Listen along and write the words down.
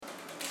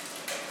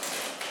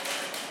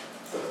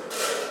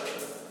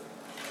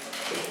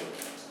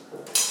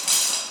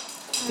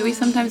Do we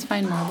sometimes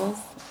find marbles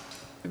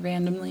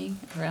randomly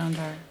around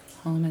our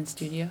home and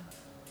studio?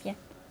 Yeah.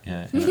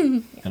 Yeah,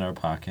 in our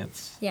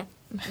pockets. Yeah.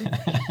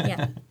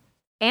 Yeah.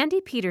 Andy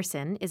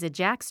Peterson is a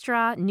Jack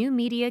Straw New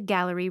Media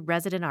Gallery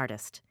resident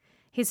artist.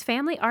 His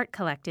family art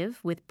collective,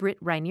 with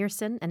Britt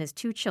Reinierson and his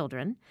 2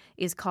 children,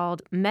 is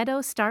called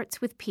Meadow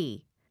Starts with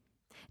P.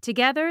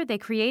 Together, they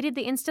created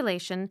the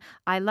installation,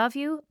 I Love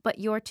You, But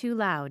You're Too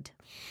Loud.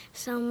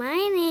 So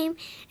my name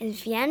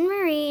is Vienne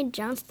Marie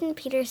Johnston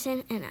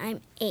Peterson, and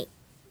I'm 8.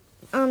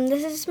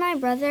 This is my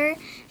brother.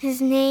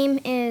 His name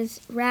is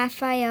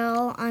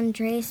Raphael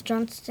Andres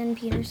Johnston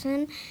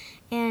Peterson,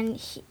 and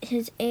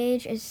his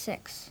age is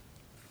 6.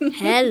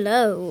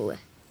 Hello.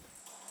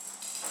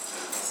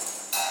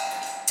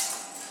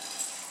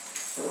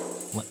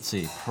 Let's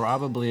see,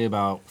 probably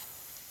about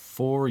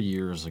 4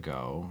 years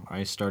ago,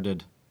 I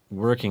started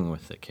working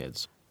with the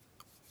kids.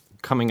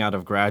 Coming out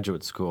of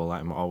graduate school,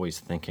 I'm always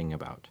thinking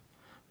about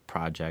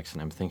projects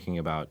and I'm thinking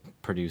about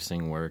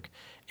producing work.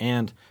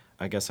 And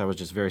I guess I was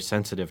just very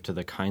sensitive to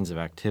the kinds of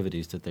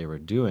activities that they were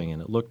doing,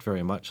 and it looked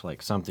very much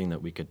like something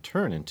that we could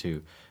turn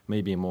into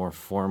maybe a more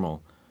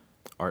formal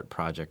art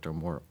project or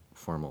more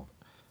formal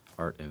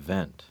art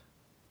event.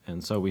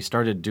 And so we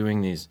started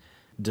doing these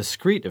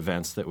discrete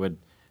events that would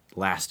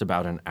last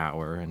about an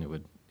hour, and it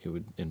would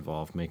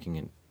involve making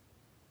an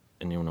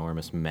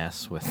enormous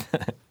mess with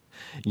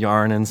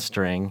yarn and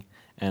string.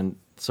 And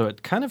so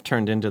it kind of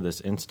turned into this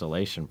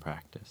installation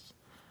practice.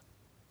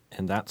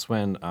 And that's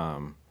when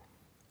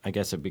I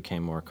guess it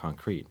became more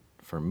concrete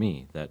for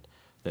me that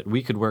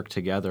we could work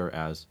together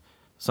as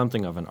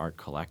something of an art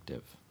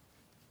collective.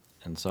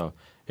 And so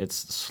it's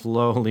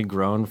slowly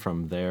grown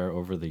from there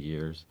over the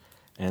years.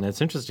 And it's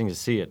interesting to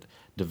see it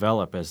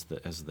develop as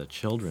the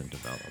children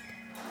develop.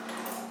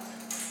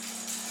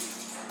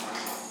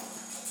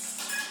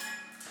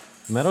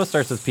 Meadow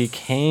Starts with P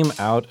came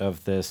out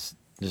of this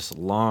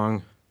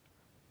long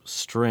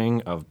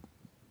string of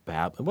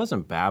it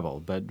wasn't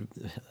babble, but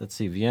let's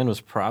see, Vienne was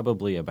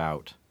probably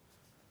about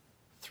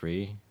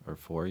 3 or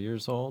 4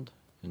 years old,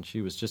 and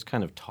she was just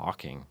kind of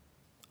talking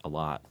a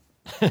lot.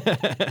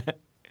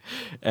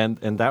 and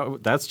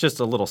that's just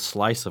a little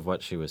slice of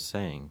what she was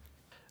saying.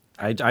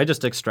 I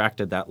just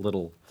extracted that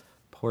little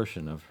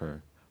portion of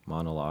her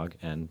monologue,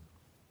 and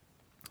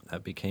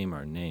that became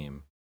our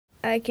name.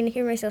 I can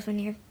hear myself in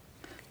here.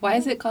 Why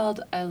is it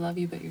called I Love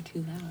You But You're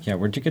Too Loud? Yeah,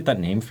 where'd you get that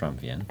name from,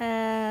 Vienne?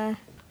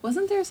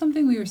 Wasn't there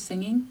something we were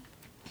singing?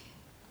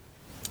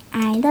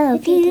 I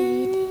love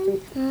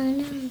you. I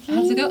love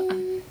How's it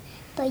go?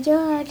 But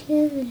you're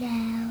too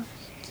loud.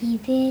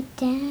 Keep it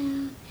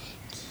down.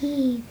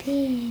 Keep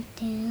it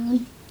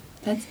down.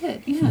 That's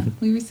it, yeah.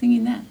 We were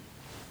singing that.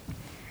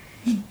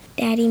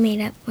 Daddy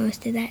made up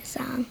most of that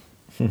song.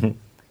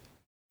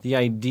 The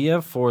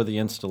idea for the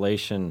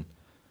installation,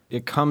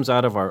 it comes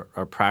out of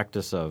our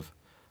practice of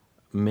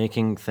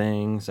making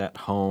things at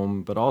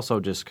home, but also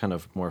just kind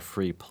of more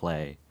free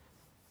play.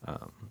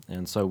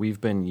 And so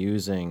we've been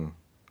using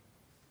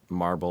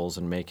marbles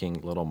and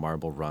making little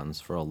marble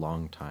runs for a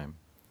long time,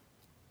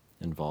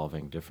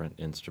 involving different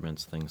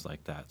instruments, things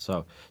like that.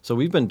 So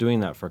we've been doing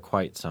that for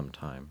quite some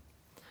time.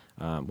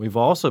 We've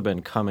also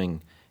been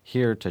coming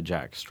here to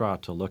Jack Straw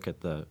to look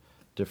at the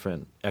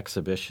different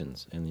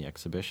exhibitions in the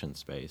exhibition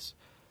space.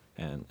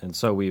 And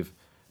so we've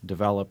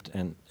developed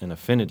an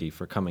affinity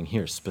for coming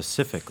here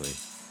specifically.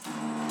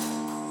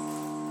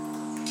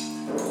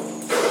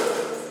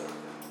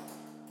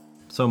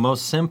 So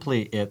most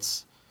simply,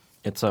 it's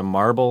a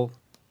marble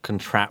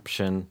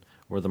contraption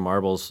where the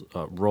marbles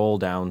roll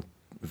down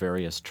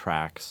various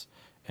tracks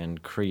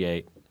and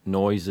create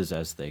noises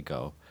as they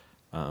go,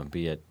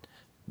 be it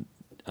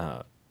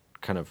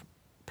kind of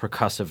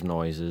percussive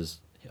noises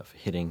of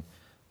hitting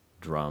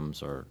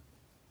drums or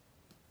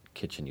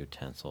kitchen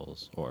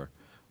utensils, or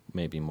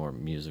maybe more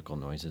musical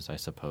noises, I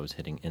suppose,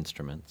 hitting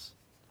instruments.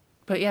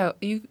 But yeah,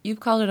 you've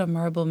called it a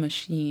marble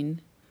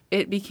machine.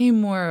 It became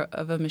more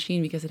of a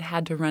machine because it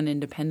had to run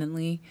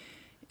independently.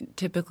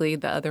 Typically,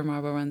 the other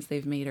marble runs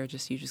they've made are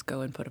you just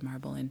go and put a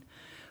marble in.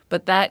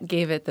 But that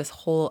gave it this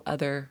whole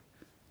other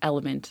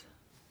element.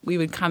 We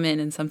would come in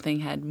and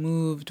something had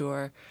moved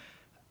or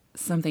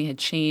something had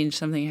changed,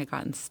 something had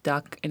gotten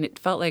stuck, and it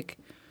felt like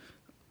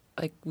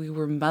we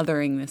were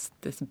mothering this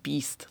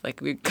beast.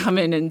 Like we'd come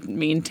in and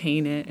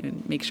maintain it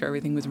and make sure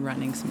everything was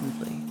running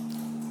smoothly.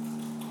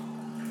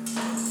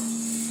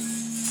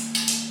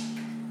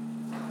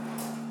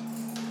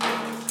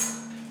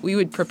 We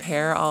would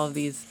prepare all of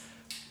these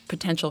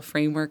potential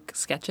framework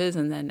sketches,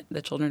 and then the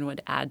children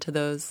would add to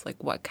those,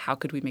 like how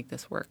could we make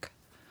this work?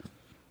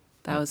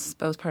 That was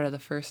part of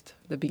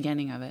the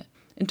beginning of it.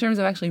 In terms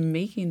of actually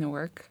making the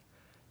work,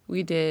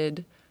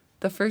 the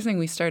first thing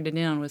we started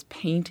in on was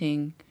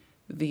painting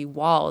the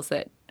walls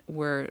that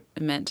were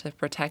meant to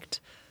protect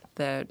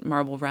the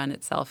marble run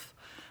itself.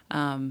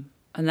 And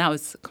that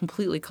was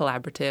completely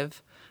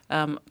collaborative.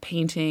 All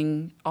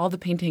the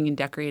painting and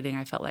decorating,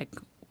 I felt like,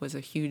 was a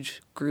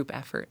huge group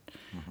effort.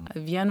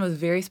 Mm-hmm. Vienne was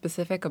very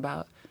specific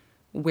about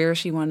where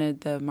she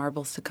wanted the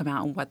marbles to come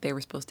out and what they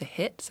were supposed to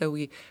hit. So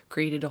we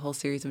created a whole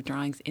series of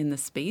drawings in the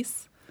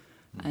space.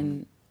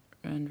 and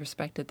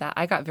respected that.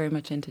 I got very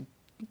much into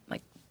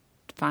like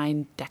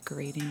fine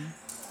decorating.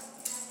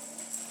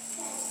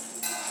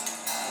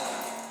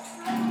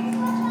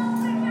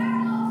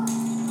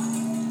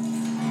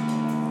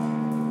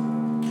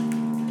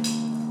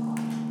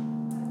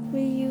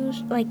 We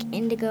used like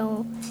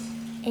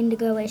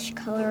indigo-ish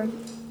color,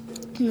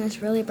 and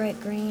this really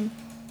bright green.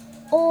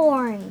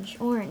 Orange.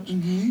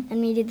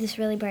 And we did this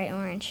really bright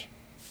orange.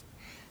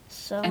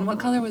 So. And what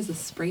color was the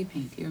spray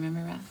paint? Do you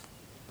remember, Raph?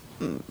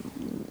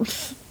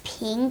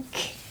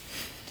 Pink.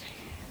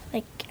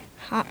 Like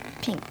hot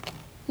pink.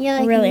 Yeah,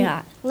 like really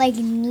hot. Like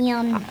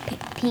neon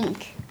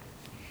pink.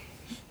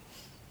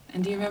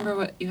 And do you remember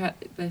what you had,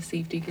 the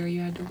safety gear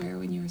you had to wear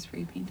when you were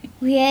spray painting?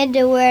 We had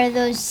to wear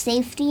those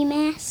safety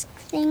mask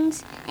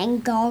things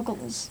and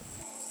goggles.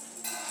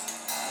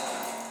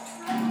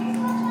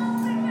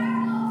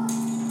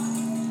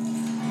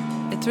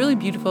 It's really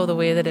beautiful the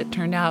way that it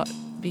turned out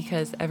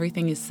because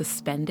everything is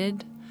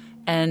suspended,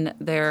 and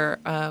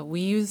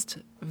we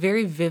used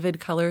very vivid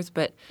colors,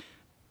 but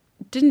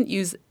didn't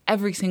use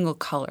every single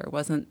color.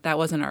 That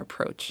wasn't our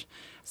approach.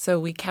 So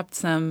we kept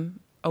some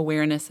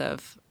awareness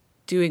of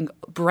doing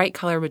bright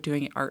color but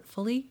doing it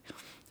artfully.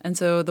 And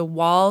so the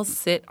walls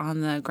sit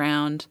on the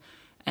ground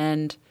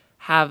and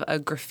have a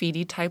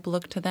graffiti type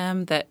look to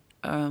them that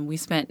we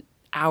spent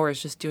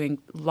hours just doing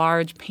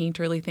large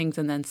painterly things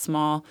and then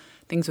small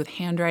things with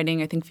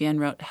handwriting. I think Vienne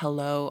wrote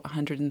hello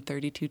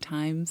 132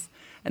 times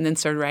and then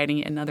started writing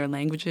it in other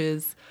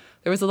languages.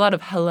 There was a lot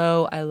of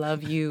hello, I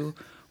love you,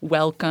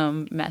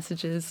 welcome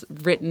messages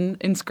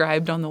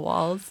inscribed on the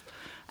walls.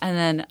 And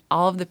then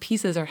all of the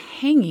pieces are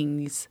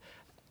hanging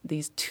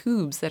these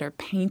tubes that are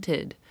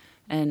painted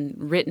and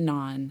written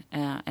on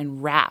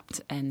and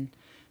wrapped and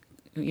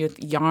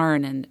with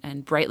yarn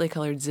and brightly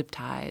colored zip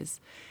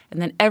ties.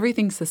 And then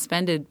everything's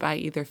suspended by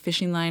either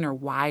fishing line or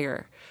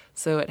wire.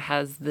 So it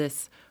has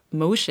this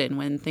motion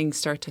when things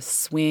start to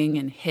swing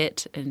and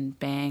hit and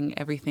bang.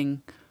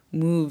 Everything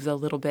moves a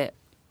little bit,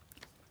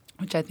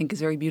 which I think is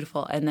very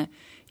beautiful. And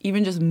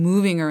even just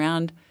moving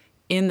around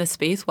in the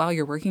space while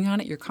you're working on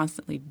it, you're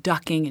constantly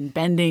ducking and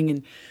bending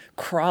and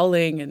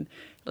crawling and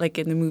like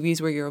in the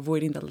movies where you're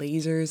avoiding the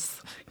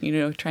lasers,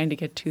 trying to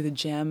get to the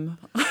gem.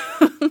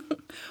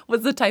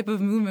 Was the type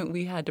of movement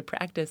we had to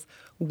practice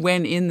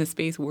when in the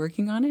space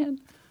working on it.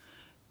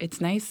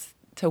 It's nice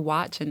to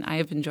watch, and I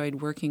have enjoyed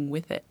working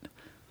with it.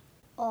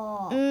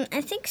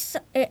 I think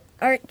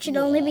art should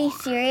only be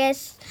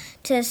serious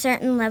to a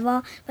certain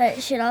level, but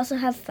it should also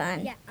have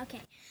fun. Yeah,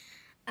 okay.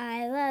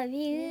 I love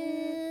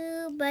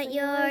you, but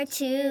you're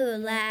too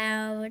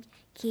loud.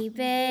 Keep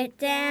it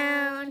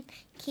down,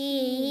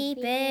 keep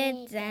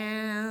it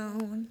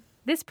down.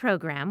 This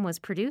program was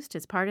produced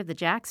as part of the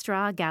Jack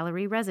Straw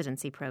Gallery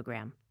Residency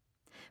Program.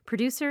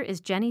 Producer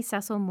is Jenny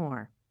Cecil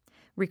Moore.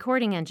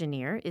 Recording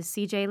engineer is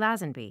C.J.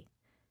 Lazenby.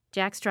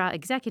 Jack Straw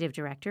Executive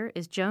Director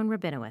is Joan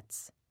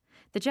Rabinowitz.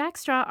 The Jack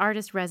Straw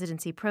Artist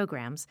Residency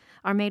programs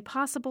are made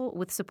possible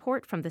with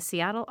support from the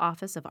Seattle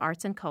Office of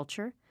Arts and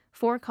Culture,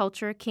 For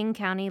Culture King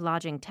County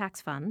Lodging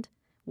Tax Fund,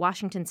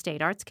 Washington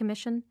State Arts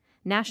Commission,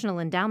 National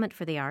Endowment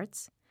for the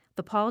Arts,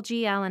 the Paul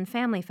G. Allen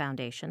Family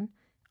Foundation,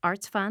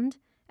 Arts Fund,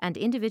 and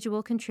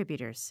individual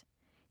contributors.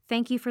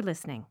 Thank you for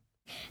listening.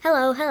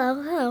 Hello.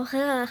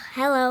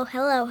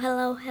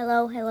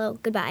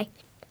 Goodbye.